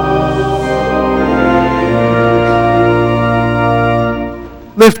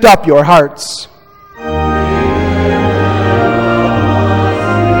 Lift up your hearts.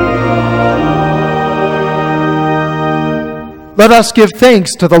 Let us give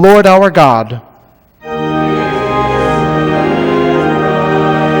thanks to the Lord our God.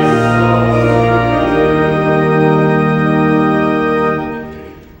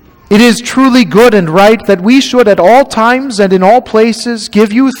 It is truly good and right that we should at all times and in all places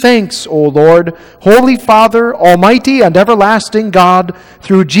give you thanks, O Lord, Holy Father, Almighty and everlasting God,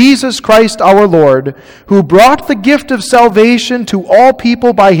 through Jesus Christ our Lord, who brought the gift of salvation to all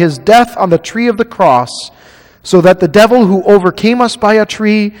people by his death on the tree of the cross, so that the devil who overcame us by a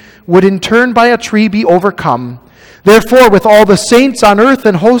tree would in turn by a tree be overcome. Therefore, with all the saints on earth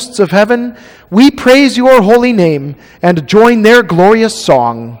and hosts of heaven, we praise your holy name and join their glorious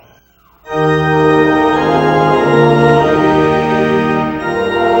song.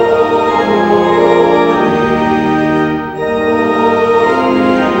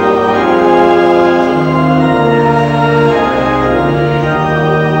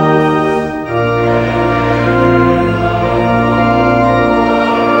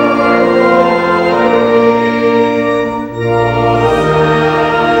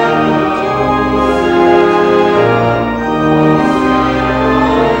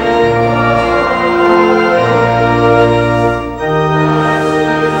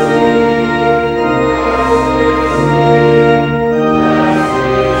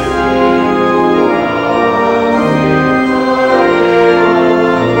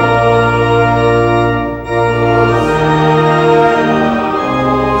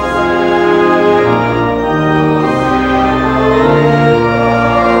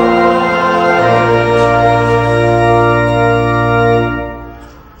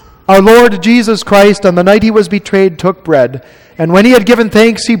 Our Lord Jesus Christ, on the night he was betrayed, took bread, and when he had given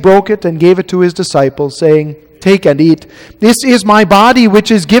thanks, he broke it and gave it to his disciples, saying, "Take and eat. This is my body, which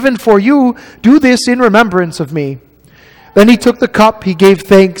is given for you. Do this in remembrance of me." Then he took the cup, he gave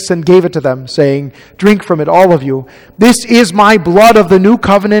thanks, and gave it to them, saying, "Drink from it, all of you. This is my blood of the new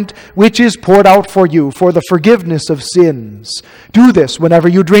covenant, which is poured out for you for the forgiveness of sins. Do this whenever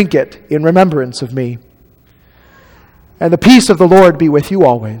you drink it in remembrance of me." And the peace of the Lord be with you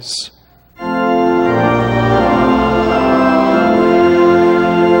always.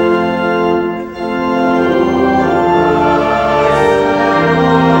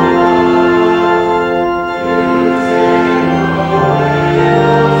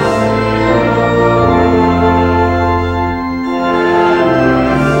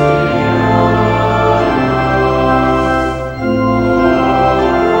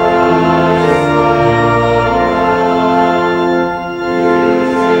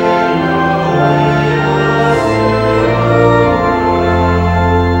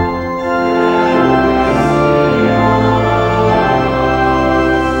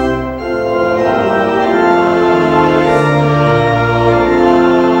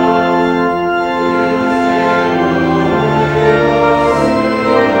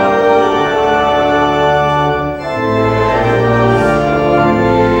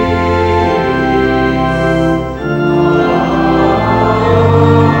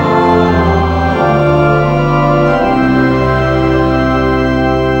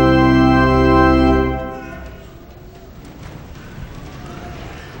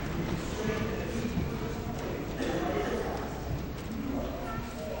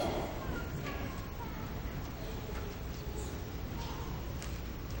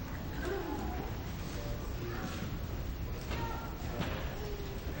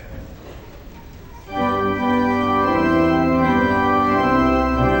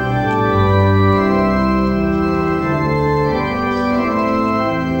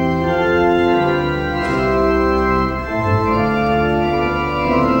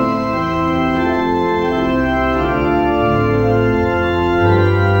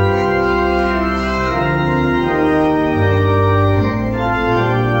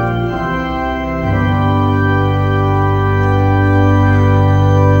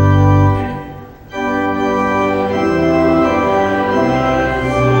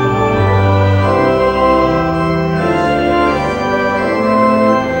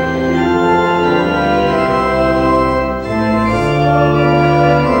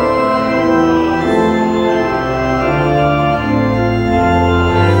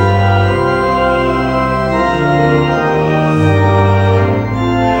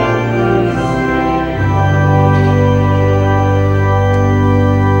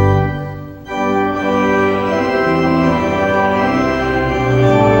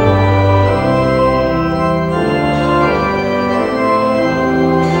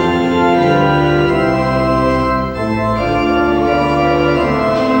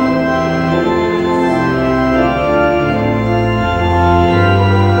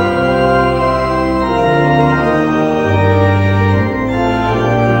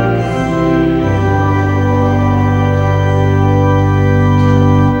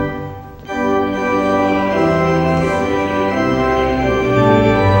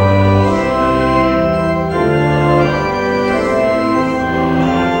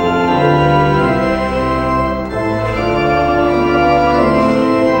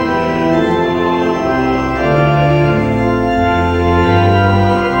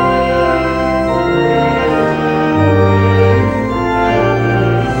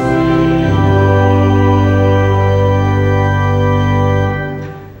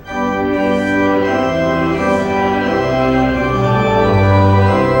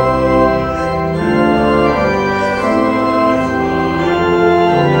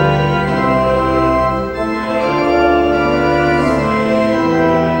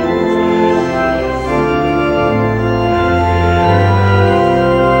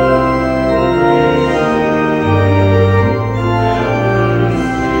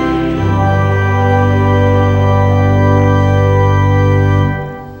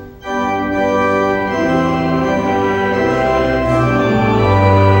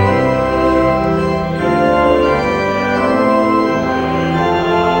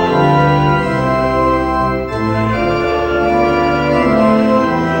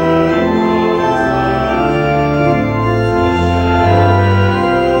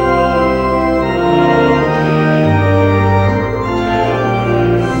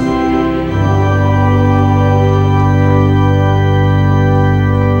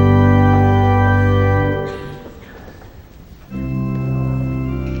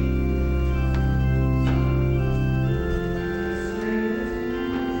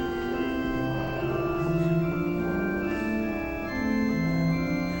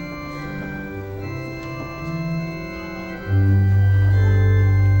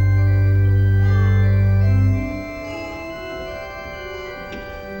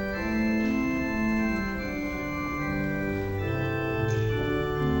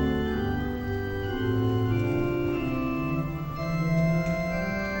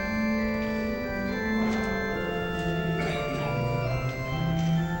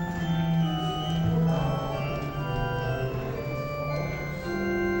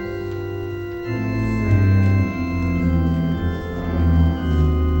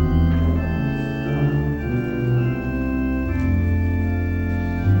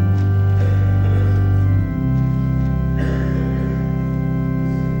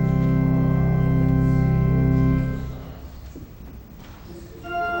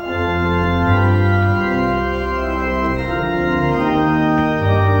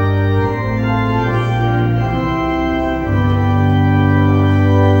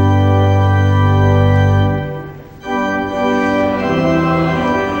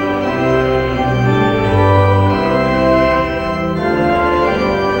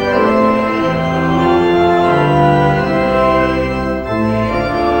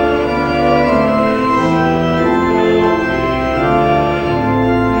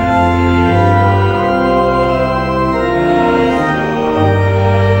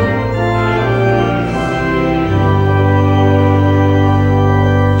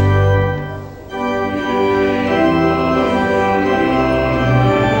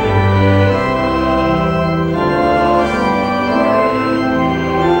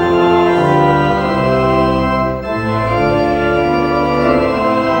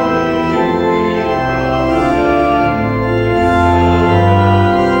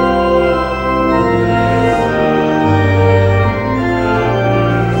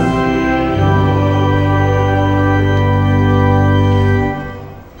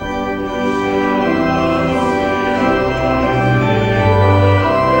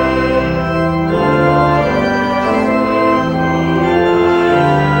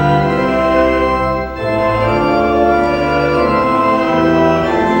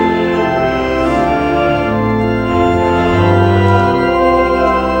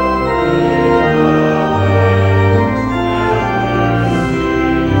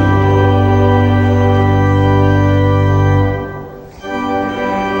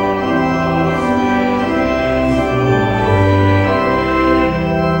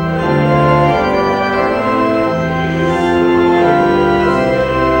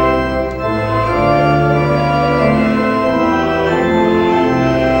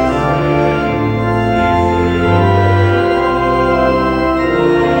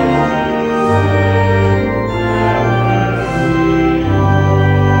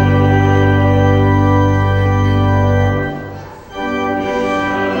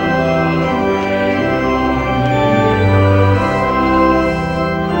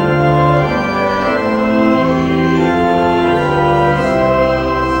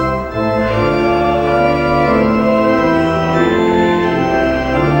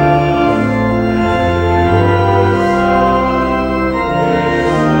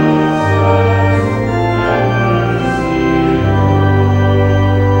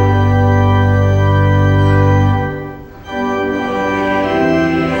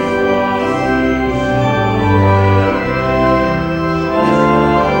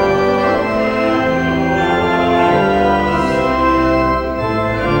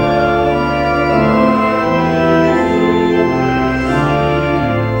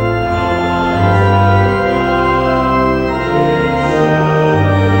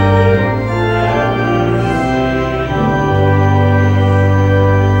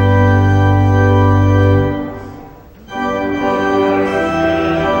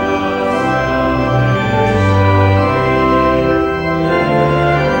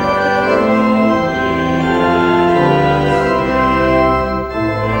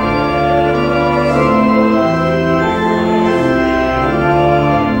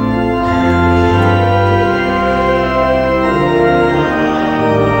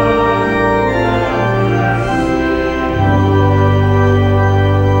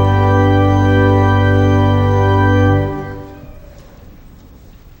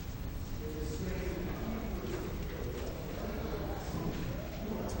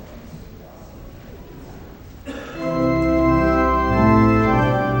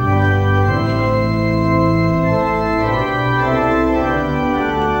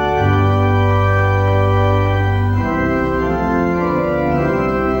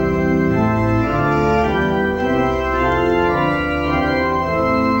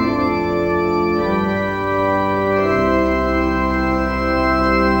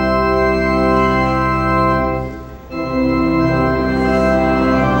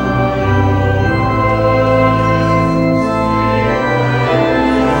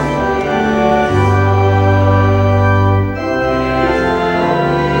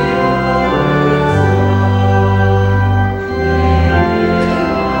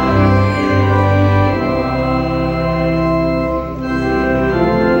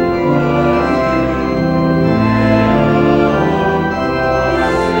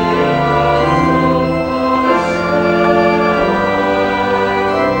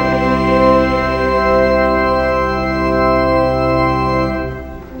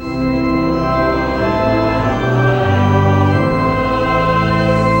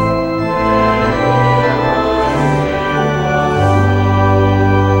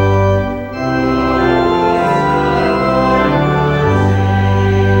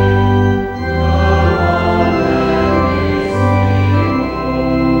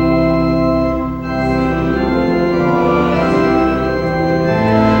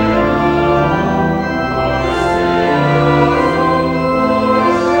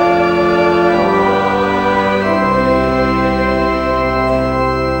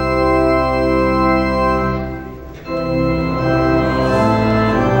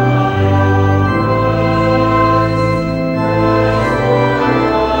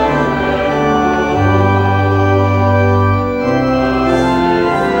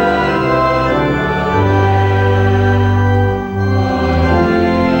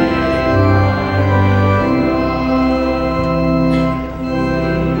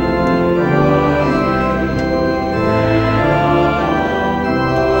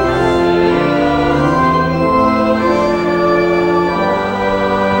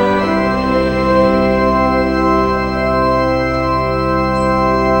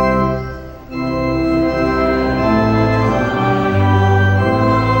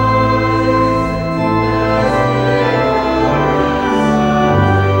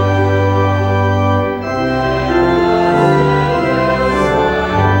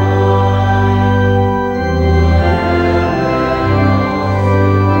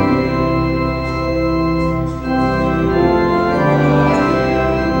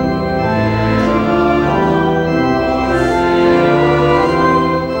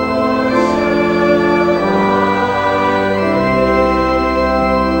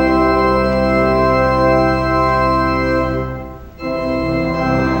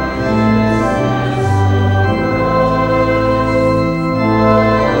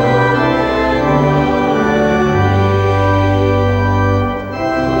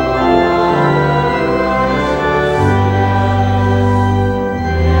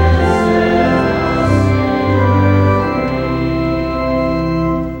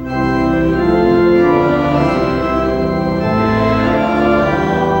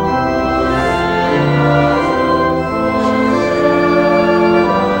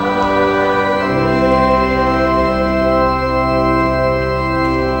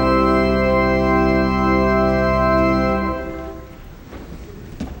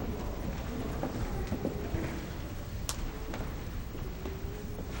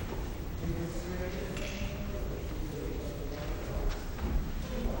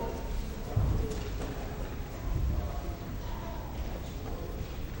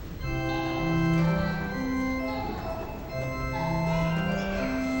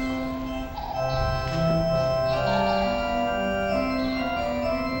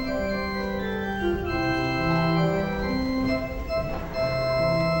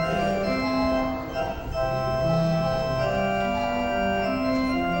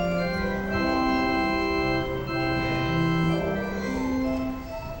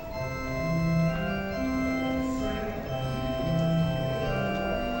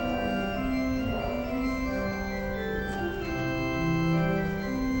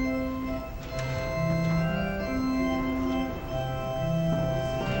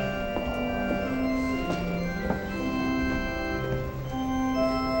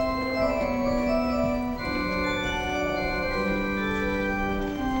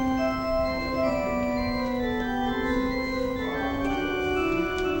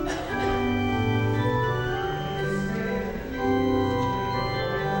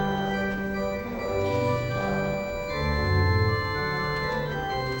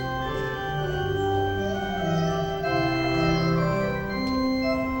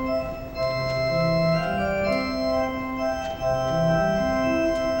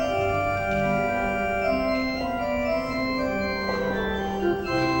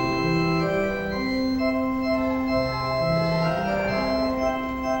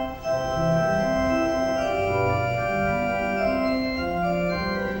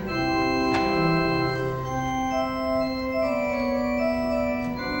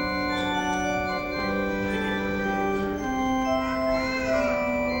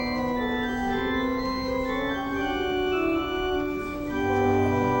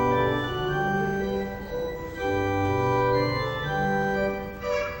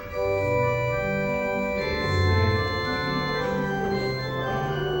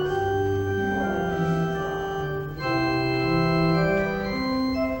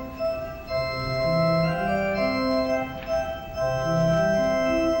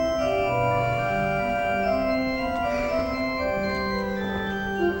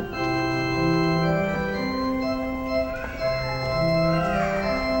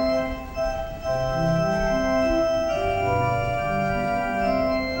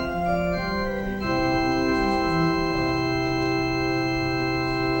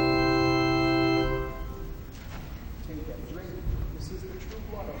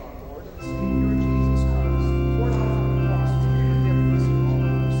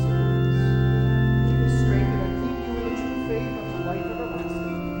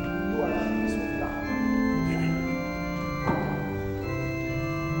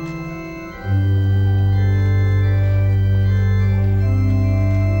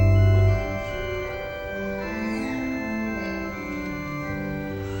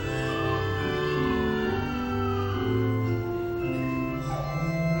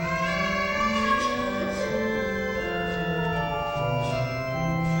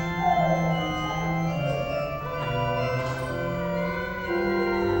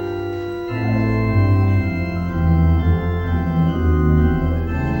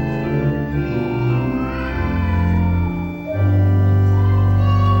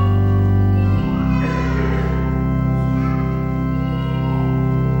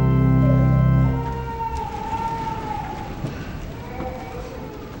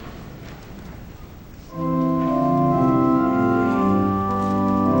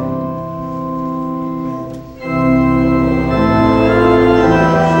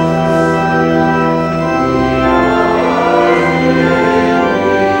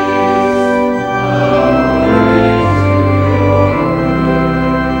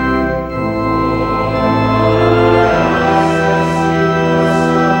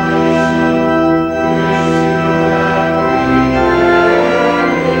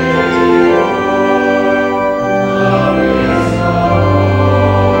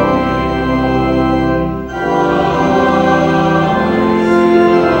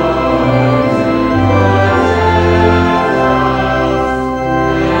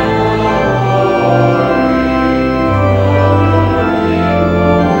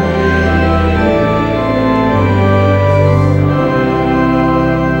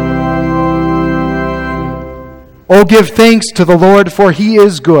 Oh, give thanks to the Lord, for he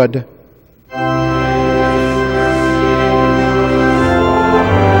is good.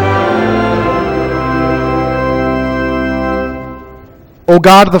 O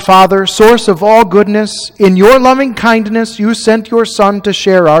God the Father, source of all goodness, in your loving kindness you sent your Son to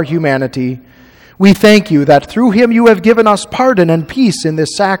share our humanity. We thank you that through him you have given us pardon and peace in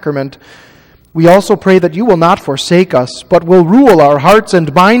this sacrament. We also pray that you will not forsake us, but will rule our hearts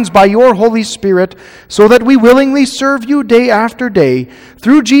and minds by your Holy Spirit, so that we willingly serve you day after day,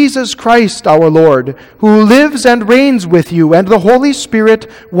 through Jesus Christ our Lord, who lives and reigns with you and the Holy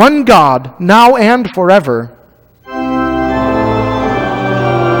Spirit, one God, now and forever.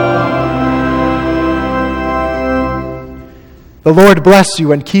 The Lord bless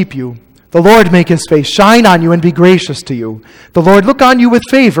you and keep you. The Lord make his face shine on you and be gracious to you. The Lord look on you with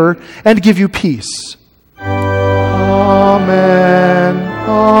favor and give you peace. Amen.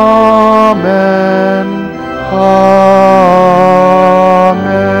 Amen. Amen.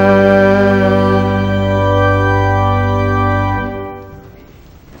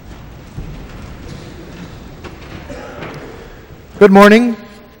 Good morning.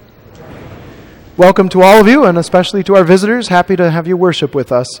 Welcome to all of you, and especially to our visitors. Happy to have you worship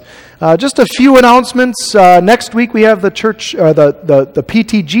with us. Just a few announcements. Next week we have the church, the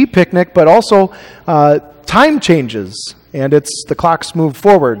PTG picnic, but also time changes, and the clocks move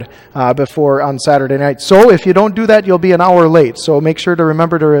forward before on Saturday night. So if you don't do that, you'll be an hour late. So make sure to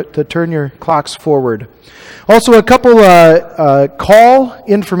remember to turn your clocks forward. Also, a couple call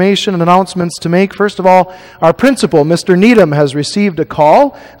information and announcements to make. First of all, our principal, Mr. Needham, has received a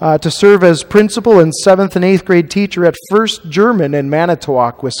call to serve as principal and 7th and 8th grade teacher at First German in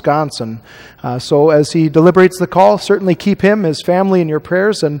Manitowoc, Wisconsin. So as he deliberates the call, certainly keep him, his family in your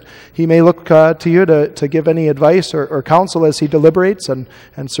prayers, and he may look to you to give any advice or counsel as he deliberates, and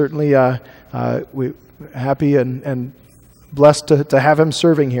certainly we're happy and blessed to have him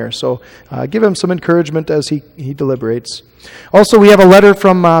serving here. So give him some encouragement as he deliberates. Also, we have a letter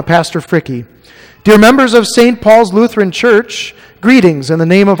from Pastor Fricke. Dear members of St. Paul's Lutheran Church, greetings in the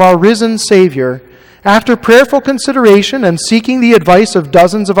name of our risen Savior. After prayerful consideration and seeking the advice of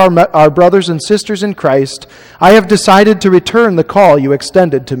dozens of our brothers and sisters in Christ, I have decided to return the call you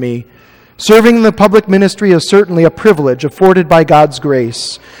extended to me. Serving in the public ministry is certainly a privilege afforded by God's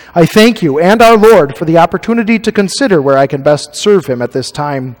grace. I thank you and our Lord for the opportunity to consider where I can best serve him at this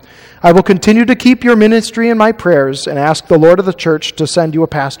time. I will continue to keep your ministry in my prayers and ask the Lord of the church to send you a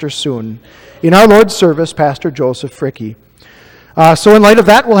pastor soon. In our Lord's service, Pastor Joseph Fricke. So in light of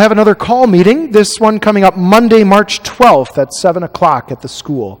that, we'll have another call meeting, this one coming up Monday, March 12th at 7 o'clock at the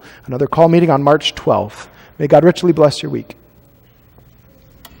school. Another call meeting on March 12th. May God richly bless your week.